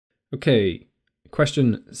Okay,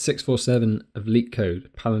 question 647 of LeetCode,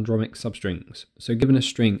 palindromic substrings. So given a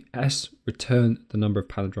string S, return the number of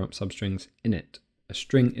palindromic substrings in it. A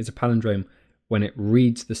string is a palindrome when it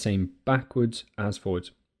reads the same backwards as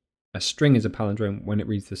forwards. A string is a palindrome when it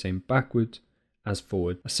reads the same backwards as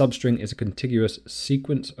forward. A substring is a contiguous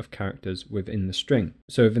sequence of characters within the string.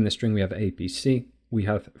 So within the string we have A, B, C. We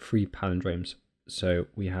have three palindromes. So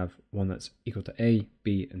we have one that's equal to A,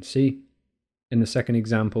 B, and C. In the second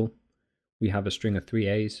example, we have a string of 3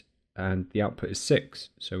 A's and the output is 6.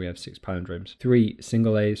 So we have 6 palindromes, 3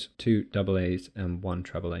 single A's, 2 double A's, and 1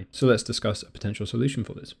 treble A. So let's discuss a potential solution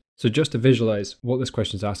for this. So just to visualize what this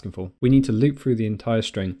question is asking for, we need to loop through the entire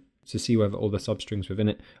string to see whether all the substrings within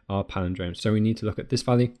it are palindromes. So we need to look at this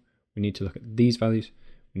value, we need to look at these values,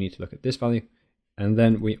 we need to look at this value, and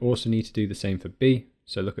then we also need to do the same for B.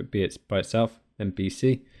 So look at B by itself, then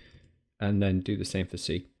BC, and then do the same for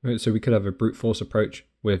C. So we could have a brute force approach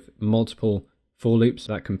with multiple for loops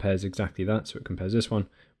that compares exactly that. So it compares this one,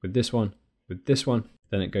 with this one, with this one,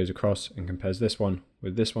 then it goes across and compares this one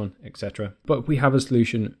with this one, etc. But we have a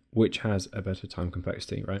solution which has a better time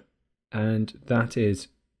complexity, right? And that is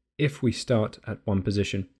if we start at one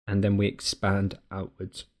position and then we expand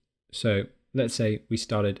outwards. So let's say we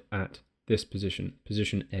started at this position,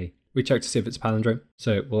 position A. We check to see if it's a palindrome.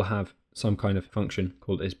 So we'll have some kind of function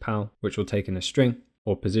called isPal, which will take in a string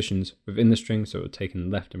or positions within the string. So it will take in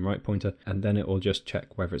the left and right pointer, and then it will just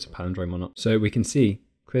check whether it's a palindrome or not. So we can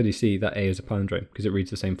clearly see that A is a palindrome because it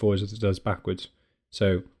reads the same forwards as it does backwards.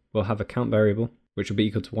 So we'll have a count variable, which will be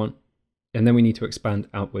equal to 1. And then we need to expand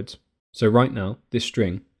outwards. So right now, this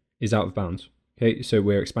string is out of bounds. Okay, so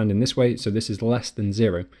we're expanding this way. So this is less than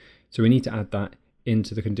 0. So we need to add that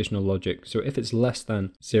into the conditional logic. So if it's less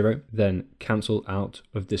than 0, then cancel out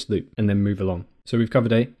of this loop and then move along. So we've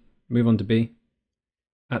covered A, move on to B.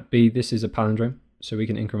 At B, this is a palindrome. So we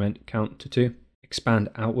can increment count to 2, expand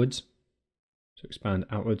outwards. So expand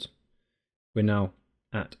outwards. We're now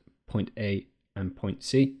at point A and point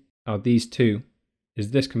C. Are these two,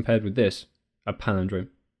 is this compared with this a palindrome?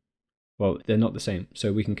 Well, they're not the same.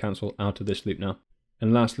 So we can cancel out of this loop now.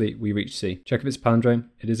 And lastly, we reach C. Check if it's a palindrome.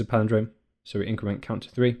 It is a palindrome. So we increment count to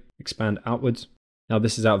 3, expand outwards. Now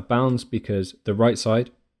this is out of bounds because the right side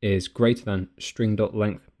is greater than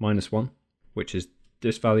string.length minus 1, which is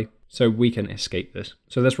this value. So we can escape this.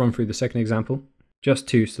 So let's run through the second example. Just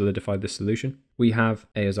to solidify this solution, we have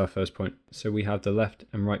A as our first point. So we have the left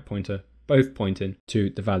and right pointer both pointing to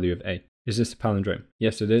the value of A. Is this a palindrome?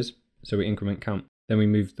 Yes, it is. So we increment count. Then we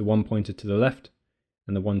move the 1 pointer to the left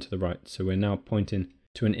and the 1 to the right. So we're now pointing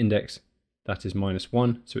to an index that is minus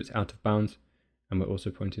 1, so it's out of bounds, and we're also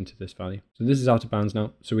pointing to this value. So this is out of bounds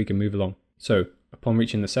now, so we can move along. So upon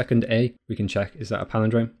reaching the second A, we can check, is that a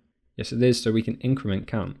palindrome? Yes, it is, so we can increment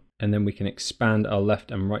count, and then we can expand our left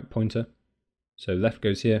and right pointer. So left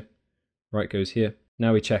goes here, right goes here.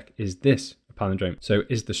 Now we check, is this a palindrome? So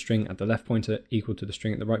is the string at the left pointer equal to the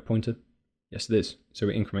string at the right pointer? Yes, it is. So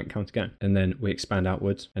we increment count again, and then we expand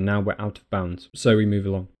outwards, and now we're out of bounds. So we move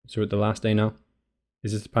along. So at the last A now,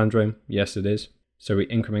 is this a palindrome? Yes, it is. So we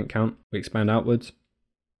increment count, we expand outwards.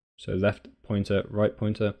 So left pointer, right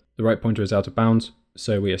pointer. The right pointer is out of bounds,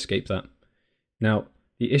 so we escape that. Now,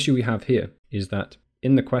 the issue we have here is that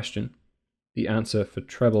in the question, the answer for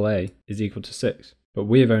treble A is equal to 6, but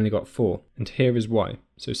we have only got 4, and here is why.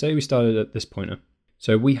 So say we started at this pointer.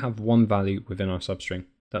 So we have one value within our substring.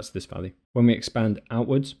 That's this value. When we expand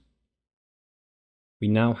outwards, we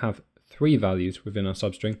now have 3 values within our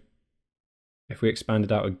substring. If we expand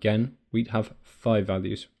it out again, we'd have 5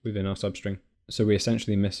 values within our substring. So we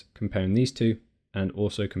essentially miss comparing these two and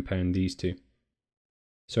also comparing these two.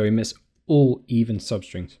 So we miss all even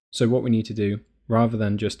substrings. So what we need to do, rather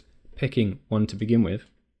than just picking one to begin with,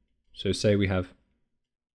 so say we have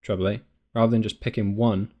treble A, rather than just picking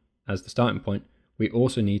one as the starting point, we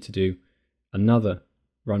also need to do another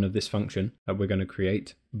run of this function that we're going to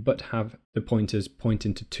create, but have the pointers point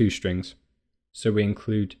into 2 strings. So we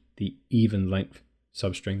include the even length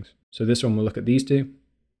substrings. So this one will look at these two.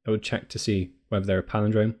 It will check to see whether they're a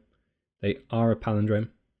palindrome. They are a palindrome.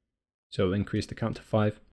 So it'll increase the count to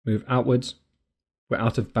 5. Move outwards. We're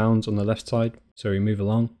out of bounds on the left side. So we move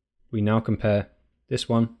along. We now compare this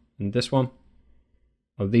one and this one.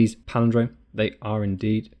 Are these palindrome? They are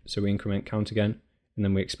indeed. So we increment count again, and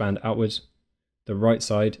then we expand outwards. The right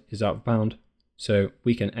side is out of bound. So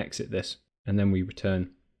we can exit this, and then we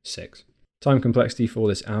return 6. Time complexity for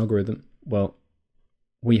this algorithm, well,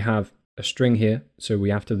 we have a string here, so we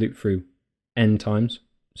have to loop through n times,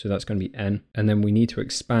 so that's going to be n, and then we need to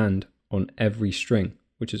expand on every string,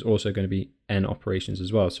 which is also going to be n operations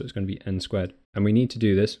as well, so it's going to be n squared. And we need to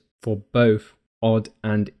do this for both odd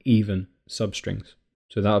and even substrings.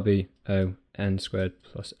 So that'll be O n squared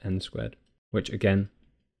plus n squared, which again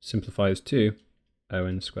simplifies to O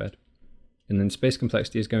n squared. And then space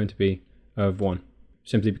complexity is going to be O of 1,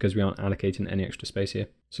 simply because we aren't allocating any extra space here.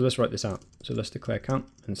 So let's write this out. So let's declare count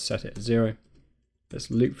and set it at 0.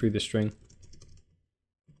 Let's loop through the string.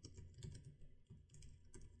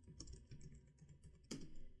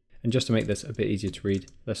 And just to make this a bit easier to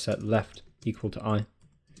read, let's set left equal to I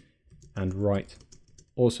and right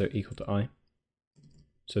also equal to I.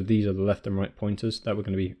 So these are the left and right pointers that we're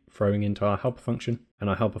going to be throwing into our helper function. And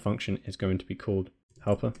our helper function is going to be called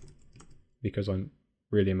helper, because I'm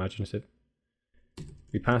really imaginative.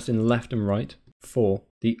 We pass in left and right for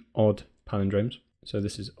the odd palindromes. So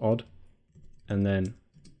this is odd. And then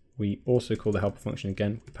we also call the helper function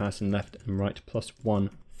again. We pass in left and right plus 1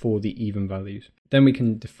 for the even values. Then we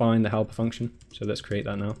can define the helper function. So let's create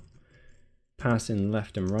that now. Pass in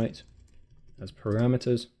left and right as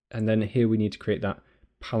parameters. And then here we need to create that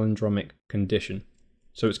palindromic condition.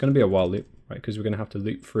 So it's going to be a while loop, right? Because we're going to have to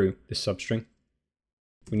loop through this substring.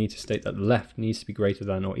 We need to state that left needs to be greater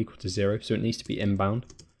than or equal to 0. So it needs to be inbound.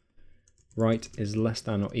 Right is less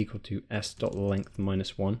than or equal to s.length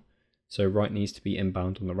minus 1. So right needs to be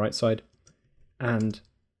inbound on the right side. And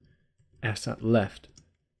s at left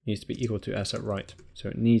needs to be equal to s at right. So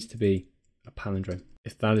it needs to be a palindrome.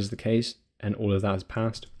 If that is the case and all of that is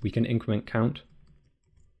passed, we can increment count.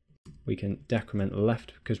 We can decrement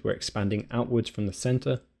left because we're expanding outwards from the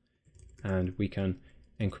center. And we can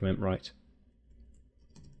increment right.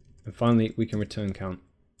 And finally, we can return count.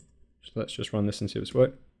 So let's just run this and see if it's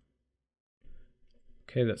worked.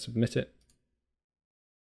 Okay, let's submit it.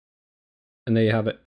 And there you have it.